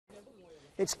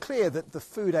it's clear that the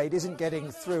food aid isn't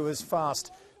getting through as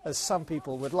fast as some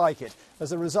people would like it.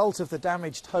 As a result of the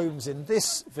damaged homes in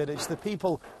this village, the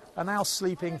people are now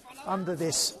sleeping under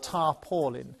this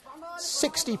tarpaulin.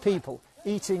 60 people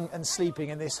eating and sleeping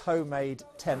in this homemade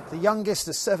tent. The youngest,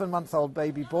 a 7-month-old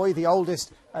baby boy, the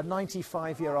oldest, a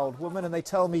 95-year-old woman, and they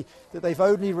tell me that they've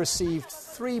only received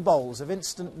 3 bowls of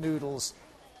instant noodles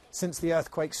since the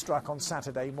earthquake struck on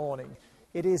Saturday morning.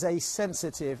 It is a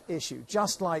sensitive issue,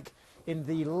 just like in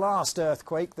the last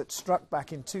earthquake that struck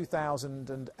back in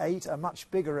 2008, a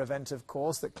much bigger event, of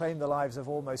course, that claimed the lives of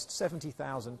almost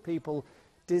 70,000 people.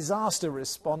 Disaster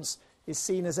response is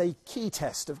seen as a key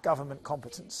test of government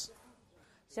competence.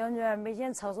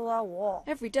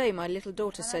 Every day my little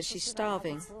daughter says she's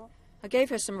starving. I gave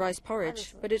her some rice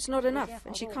porridge, but it's not enough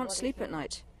and she can't sleep at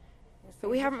night.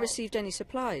 But we haven't received any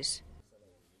supplies.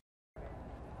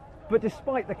 But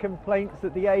despite the complaints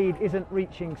that the aid isn't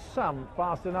reaching some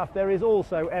fast enough, there is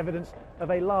also evidence of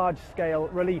a large-scale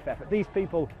relief effort. These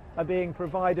people are being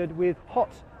provided with hot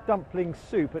dumpling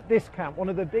soup at this camp, one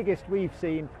of the biggest we've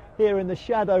seen here in the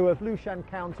shadow of Lushan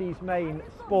County's main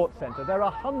sports centre. There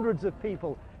are hundreds of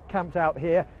people camped out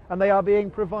here and they are being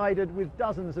provided with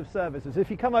dozens of services. If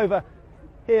you come over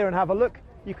here and have a look,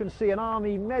 you can see an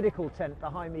army medical tent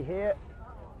behind me here.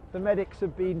 The medics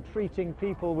have been treating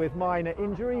people with minor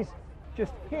injuries.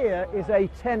 Just here is a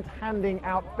tent handing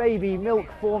out baby milk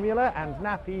formula and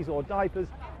nappies or diapers.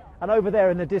 And over there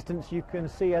in the distance you can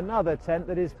see another tent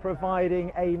that is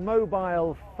providing a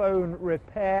mobile phone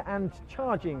repair and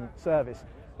charging service.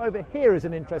 Over here is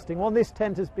an interesting one. This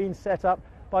tent has been set up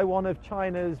by one of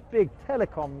China's big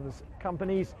telecoms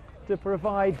companies to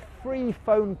provide free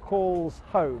phone calls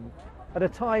home. At a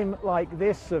time like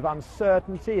this of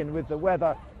uncertainty and with the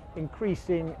weather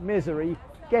increasing misery,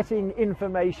 getting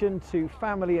information to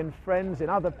family and friends in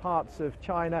other parts of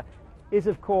China is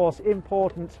of course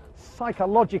important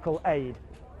psychological aid,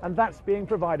 and that's being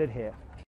provided here.